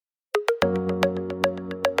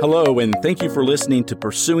Hello, and thank you for listening to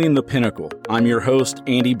Pursuing the Pinnacle. I'm your host,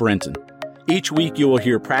 Andy Brenton. Each week, you will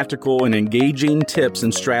hear practical and engaging tips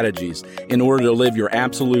and strategies in order to live your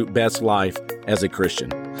absolute best life as a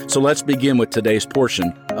Christian. So let's begin with today's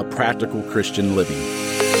portion of Practical Christian Living.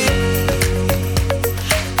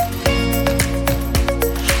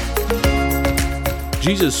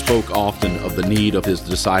 Jesus spoke often of the need of his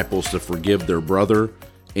disciples to forgive their brother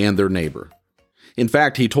and their neighbor. In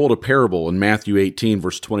fact, he told a parable in Matthew 18,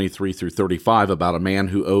 verse 23 through 35 about a man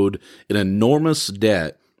who owed an enormous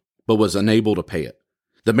debt but was unable to pay it.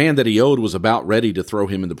 The man that he owed was about ready to throw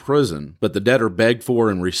him into prison, but the debtor begged for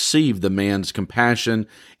and received the man's compassion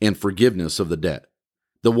and forgiveness of the debt.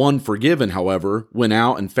 The one forgiven, however, went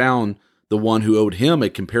out and found the one who owed him a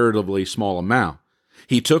comparatively small amount.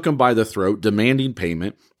 He took him by the throat, demanding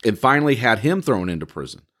payment, and finally had him thrown into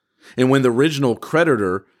prison. And when the original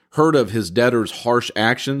creditor heard of his debtor's harsh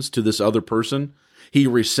actions to this other person, he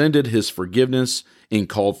rescinded his forgiveness and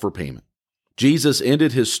called for payment. Jesus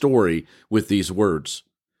ended his story with these words,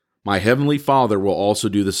 "My heavenly Father will also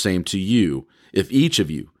do the same to you if each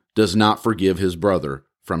of you does not forgive his brother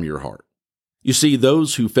from your heart." You see,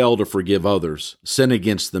 those who fail to forgive others sin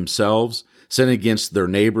against themselves, sin against their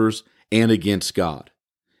neighbors, and against God.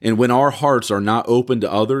 And when our hearts are not open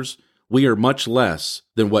to others, we are much less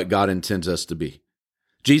than what God intends us to be.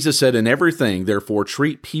 Jesus said, "In everything, therefore,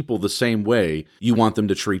 treat people the same way you want them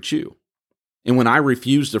to treat you." And when I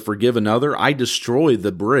refuse to forgive another, I destroy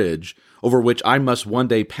the bridge over which I must one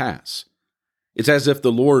day pass. It's as if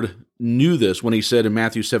the Lord knew this when he said in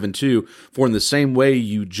Matthew 7:2, "For in the same way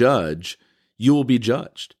you judge, you will be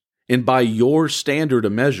judged. And by your standard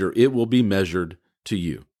of measure, it will be measured to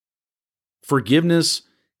you." Forgiveness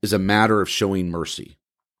is a matter of showing mercy.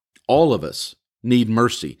 All of us need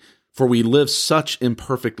mercy, for we live such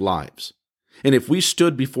imperfect lives. And if we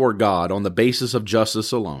stood before God on the basis of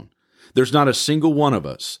justice alone, there's not a single one of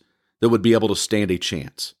us that would be able to stand a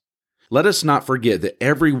chance. Let us not forget that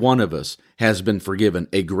every one of us has been forgiven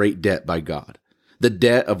a great debt by God, the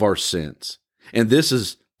debt of our sins. And this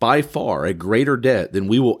is by far a greater debt than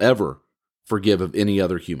we will ever forgive of any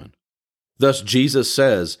other human. Thus, Jesus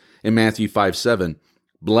says in Matthew 5:7,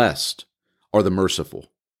 "Blessed are the merciful,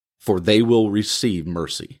 for they will receive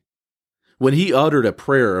mercy." When he uttered a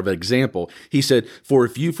prayer of example, he said, "For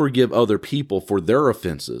if you forgive other people for their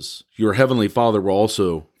offenses, your heavenly Father will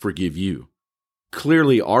also forgive you."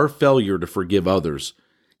 Clearly, our failure to forgive others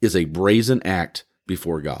is a brazen act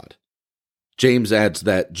before God. James adds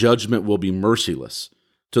that judgment will be merciless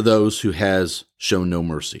to those who has shown no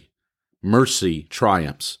mercy. Mercy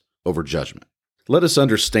triumphs over judgment. Let us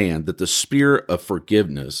understand that the spirit of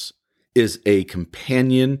forgiveness is a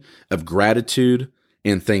companion of gratitude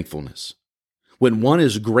and thankfulness. When one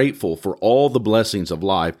is grateful for all the blessings of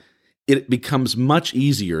life, it becomes much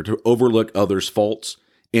easier to overlook others' faults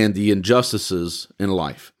and the injustices in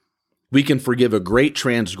life. We can forgive a great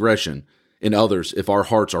transgression in others if our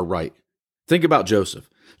hearts are right. Think about Joseph.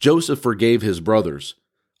 Joseph forgave his brothers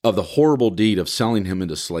of the horrible deed of selling him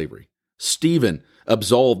into slavery. Stephen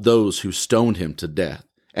absolved those who stoned him to death,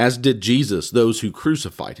 as did Jesus those who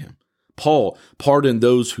crucified him. Paul pardoned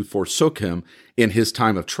those who forsook him in his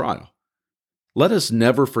time of trial. Let us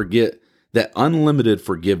never forget that unlimited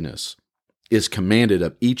forgiveness is commanded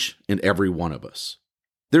of each and every one of us.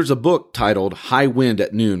 There's a book titled High Wind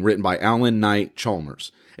at Noon, written by Alan Knight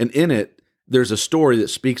Chalmers, and in it, there's a story that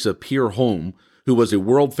speaks of Pierre Holm, who was a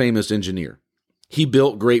world-famous engineer. He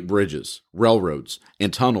built great bridges, railroads,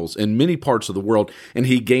 and tunnels in many parts of the world, and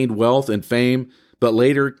he gained wealth and fame, but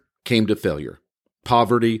later came to failure,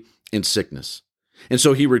 poverty, and sickness. And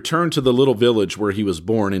so he returned to the little village where he was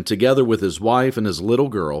born, and together with his wife and his little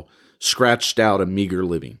girl, scratched out a meager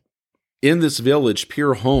living. In this village,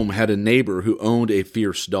 Pierre Holm had a neighbor who owned a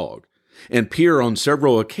fierce dog. And Pierre on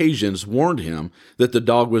several occasions warned him that the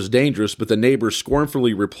dog was dangerous, but the neighbor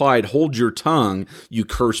scornfully replied, "Hold your tongue, you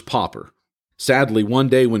cursed pauper." Sadly, one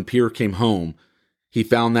day when Pierre came home, he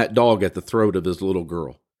found that dog at the throat of his little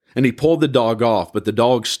girl. And he pulled the dog off, but the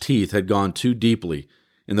dog's teeth had gone too deeply,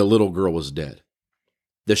 and the little girl was dead.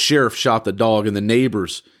 The sheriff shot the dog, and the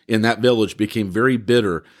neighbors in that village became very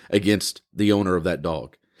bitter against the owner of that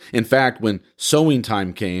dog. In fact, when sowing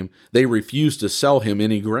time came, they refused to sell him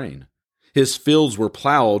any grain. His fields were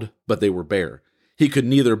plowed, but they were bare. He could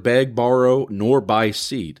neither beg, borrow, nor buy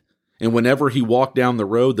seed. And whenever he walked down the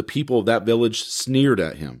road, the people of that village sneered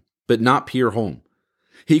at him, but not Pierre Holm.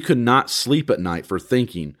 He could not sleep at night for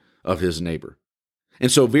thinking of his neighbor.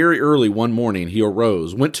 And so very early one morning, he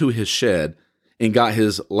arose, went to his shed, and got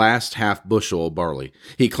his last half bushel of barley.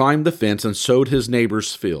 He climbed the fence and sowed his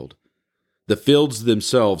neighbor's field. The fields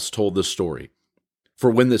themselves told the story. For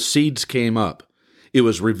when the seeds came up, it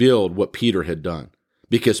was revealed what Peter had done,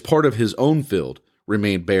 because part of his own field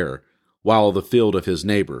remained bare, while the field of his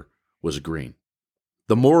neighbor was green.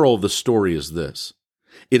 The moral of the story is this: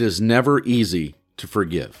 it is never easy to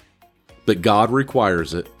forgive, but God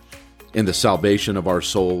requires it, and the salvation of our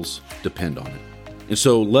souls depend on it. And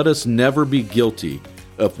so let us never be guilty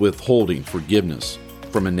of withholding forgiveness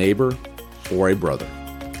from a neighbor or a brother.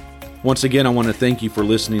 Once again, I want to thank you for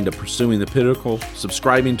listening to Pursuing the Pinnacle,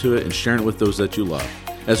 subscribing to it, and sharing it with those that you love.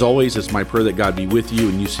 As always, it's my prayer that God be with you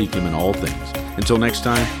and you seek Him in all things. Until next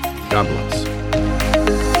time, God bless.